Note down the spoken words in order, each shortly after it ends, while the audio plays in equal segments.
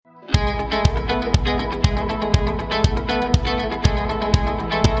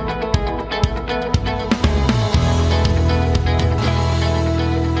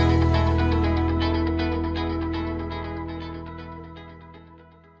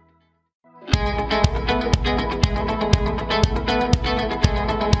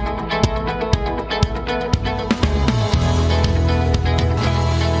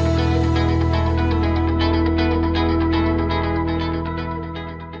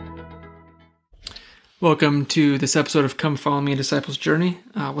Welcome to this episode of Come Follow Me, a Disciple's Journey.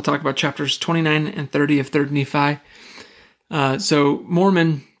 We'll talk about chapters 29 and 30 of 3rd Nephi. So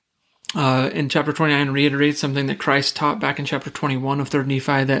Mormon in chapter 29 reiterates something that Christ taught back in chapter 21 of 3rd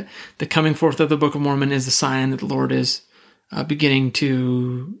Nephi, that the coming forth of the Book of Mormon is the sign that the Lord is beginning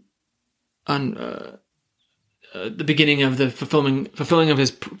to the beginning of the fulfilling of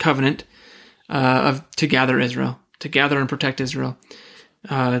His covenant to gather Israel, to gather and protect Israel.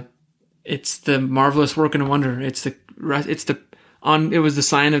 It's the marvelous work and wonder. It was the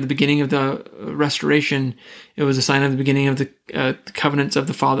sign of the beginning of the restoration. It was a sign of the beginning of the covenants of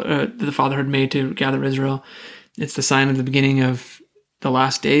the Father had made to gather Israel. It's the sign of the beginning of the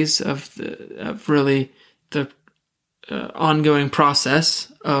last days of really the ongoing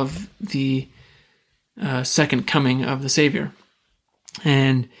process of the second coming of the Savior.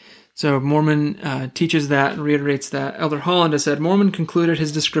 And so Mormon teaches that and reiterates that. Elder Holland has said, Mormon concluded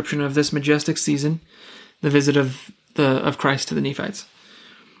his description of this majestic season, the visit of Christ to the Nephites,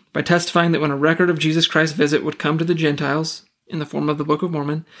 by testifying that when a record of Jesus Christ's visit would come to the Gentiles in the form of the Book of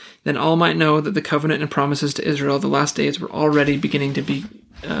Mormon, then all might know that the covenant and promises to Israel of the last days were already beginning to be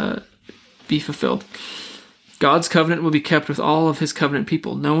fulfilled. God's covenant will be kept with all of His covenant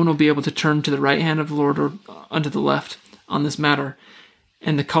people. No one will be able to turn to the right hand of the Lord or unto the left on this matter.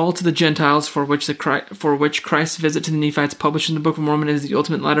 And the call to the Gentiles for which Christ's visit to the Nephites published in the Book of Mormon is the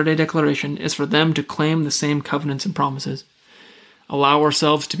ultimate latter-day declaration, is for them to claim the same covenants and promises. Allow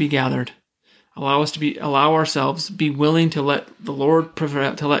ourselves to be gathered. Allow ourselves be willing to let the Lord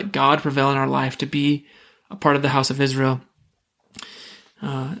prevail, to let God prevail in our life, to be a part of the house of Israel.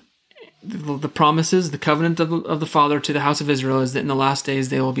 The promises, the covenant of the Father to the house of Israel is that in the last days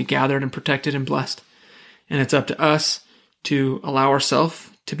they will be gathered and protected and blessed. And it's up to us to allow ourselves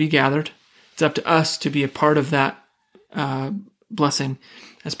to be gathered. It's up to us to be a part of that blessing.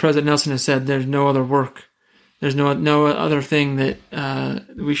 As President Nelson has said, there's no other work. There's no other thing that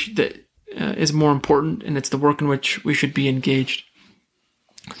is more important, and it's the work in which we should be engaged.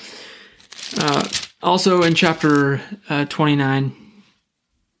 Also in chapter 29,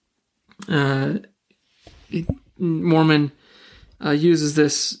 Mormon uses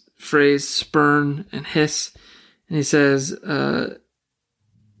this phrase, spurn and hiss. And he says,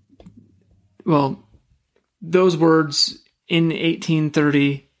 those words in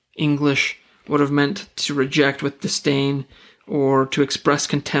 1830 English would have meant to reject with disdain or to express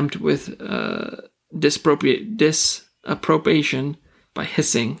contempt with disapprobation by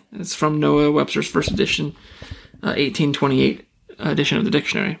hissing. It's from Noah Webster's first edition, 1828 edition of the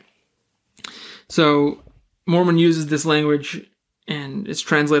dictionary. So Mormon uses this language, and it's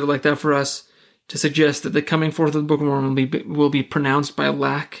translated like that for us, to suggest that the coming forth of the Book of Mormon will be pronounced by a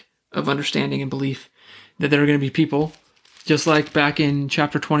lack of understanding and belief. That there are going to be people, just like back in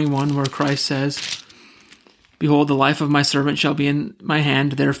chapter 21, where Christ says, Behold, the life of my servant shall be in my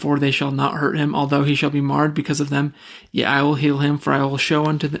hand, therefore they shall not hurt him, although he shall be marred because of them. Yet I will heal him, for I will show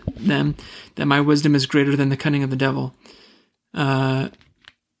unto them that my wisdom is greater than the cunning of the devil.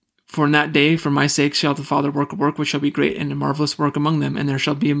 For in that day, for my sake, shall the Father work a work which shall be great and a marvelous work among them, and there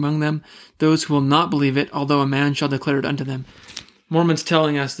shall be among them those who will not believe it, although a man shall declare it unto them. Mormon's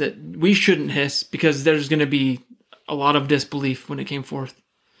telling us that we shouldn't hiss, because there's going to be a lot of disbelief when it came forth.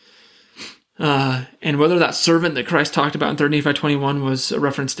 And whether that servant that Christ talked about in 3 Nephi 21 was a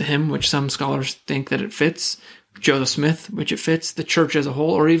reference to him, which some scholars think that it fits, Joseph Smith, which it fits, the church as a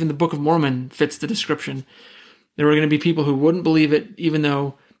whole, or even the Book of Mormon fits the description. There were going to be people who wouldn't believe it, even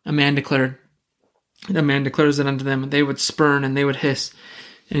though a man declares it unto them, and they would spurn and they would hiss.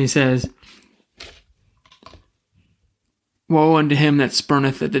 And he says, Woe unto him that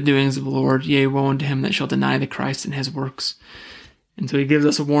spurneth at the doings of the Lord, yea, woe unto him that shall deny the Christ and His works. And so he gives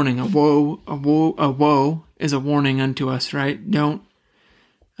us a warning. A woe is a warning unto us, right? Don't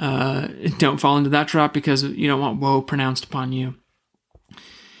fall into that trap, because you don't want woe pronounced upon you.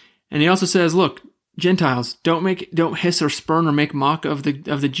 And he also says, look, Gentiles, don't hiss or spurn or make mock of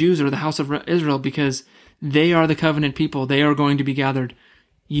the Jews or the house of Israel, because they are the covenant people. They are going to be gathered.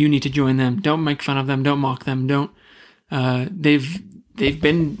 You need to join them. Don't make fun of them. Don't mock them. Don't. Have they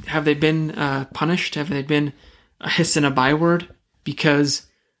been punished? Have they been a hiss and a byword because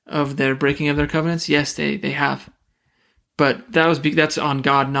of their breaking of their covenants? Yes, they have. But that's on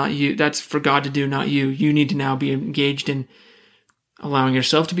God, not you. That's for God to do, not you. You need to now be engaged in allowing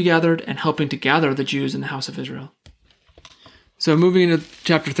yourself to be gathered and helping to gather the Jews in the house of Israel. So moving into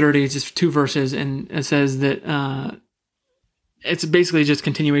chapter 30, it's just 2 verses, and it says that it's basically just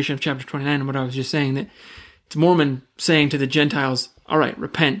continuation of chapter 29 and what I was just saying, that it's Mormon saying to the Gentiles, all right,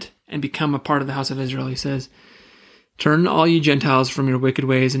 repent and become a part of the house of Israel. He says, Turn all you Gentiles from your wicked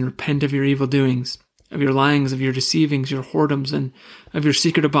ways and repent of your evil doings. of your lyings, of your deceivings, your whoredoms, and of your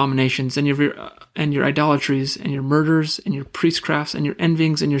secret abominations, and your idolatries, and your murders, and your priestcrafts, and your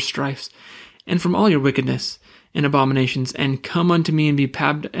envyings, and your strifes, and from all your wickedness and abominations, and come unto me and be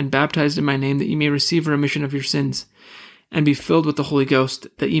baptized in my name, that ye may receive a remission of your sins, and be filled with the Holy Ghost,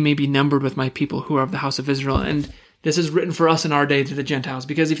 that ye may be numbered with my people who are of the house of Israel. And this is written for us in our day to the Gentiles,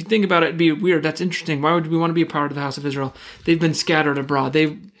 because if you think about it, it'd be weird. That's interesting. Why would we want to be a part of the house of Israel? They've been scattered abroad.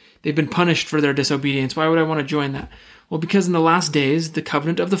 They've been punished for their disobedience. Why would I want to join that? Well, because in the last days, the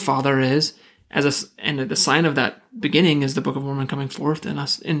covenant of the Father is, and the sign of that beginning is the Book of Mormon coming forth in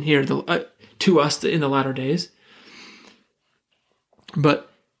us, in here, to us in the latter days. But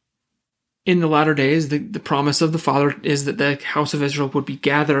in the latter days, the promise of the Father is that the house of Israel would be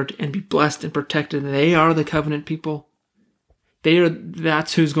gathered and be blessed and protected. They are the covenant people.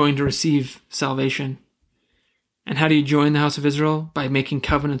 That's who's going to receive salvation. And how do you join the house of Israel? By making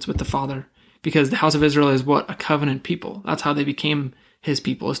covenants with the Father. Because the house of Israel is what? A covenant people. That's how they became his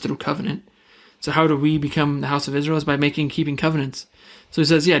people, is through covenant. So how do we become the house of Israel? Is by keeping covenants. So he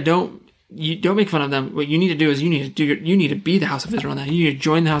says, don't make fun of them. What you need to do is you need to be the house of Israel now. You need to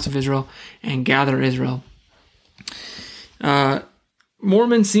join the house of Israel and gather Israel.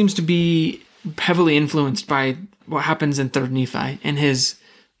 Mormon seems to be heavily influenced by what happens in 3rd Nephi and his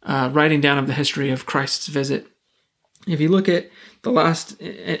writing down of the history of Christ's visit. If you look at the last,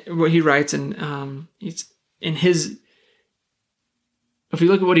 what he writes, and if you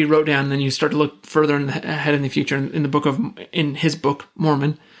look at what he wrote down, and then you start to look further ahead in the future in his book,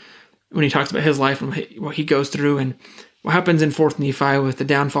 Mormon, when he talks about his life and what he goes through and what happens in 4th Nephi with the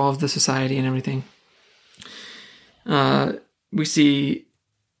downfall of the society and everything, we see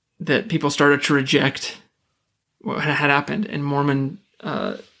that people started to reject what had happened. And Mormon,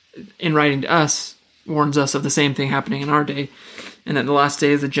 in writing to us, warns us of the same thing happening in our day, and that in the last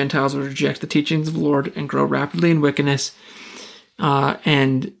days the Gentiles will reject the teachings of the Lord and grow rapidly in wickedness.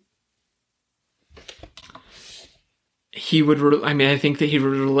 And I think that he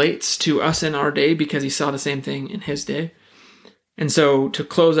relates to us in our day because he saw the same thing in his day. And so to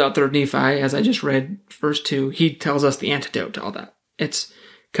close out 3rd Nephi, as I just read verse 2, he tells us the antidote to all that. It's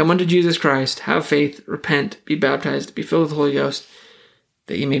come unto Jesus Christ, have faith, repent, be baptized, be filled with the Holy Ghost,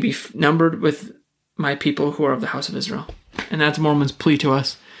 that you may be numbered with my people who are of the house of Israel. And that's Mormon's plea to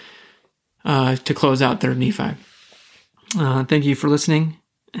us to close out 3rd Nephi. Thank you for listening,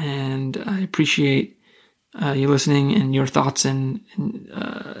 and I appreciate you listening and your thoughts and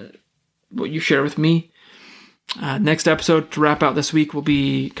what you share with me. Next episode to wrap out this week will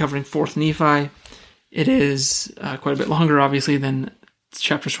be covering 4th Nephi. It is quite a bit longer, obviously, than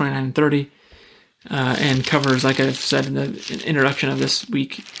chapters 29 and 30, and covers, like I've said in the introduction of this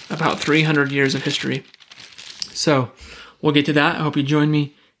week, about 300 years of history. So we'll get to that. I hope you join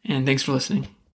me, and thanks for listening.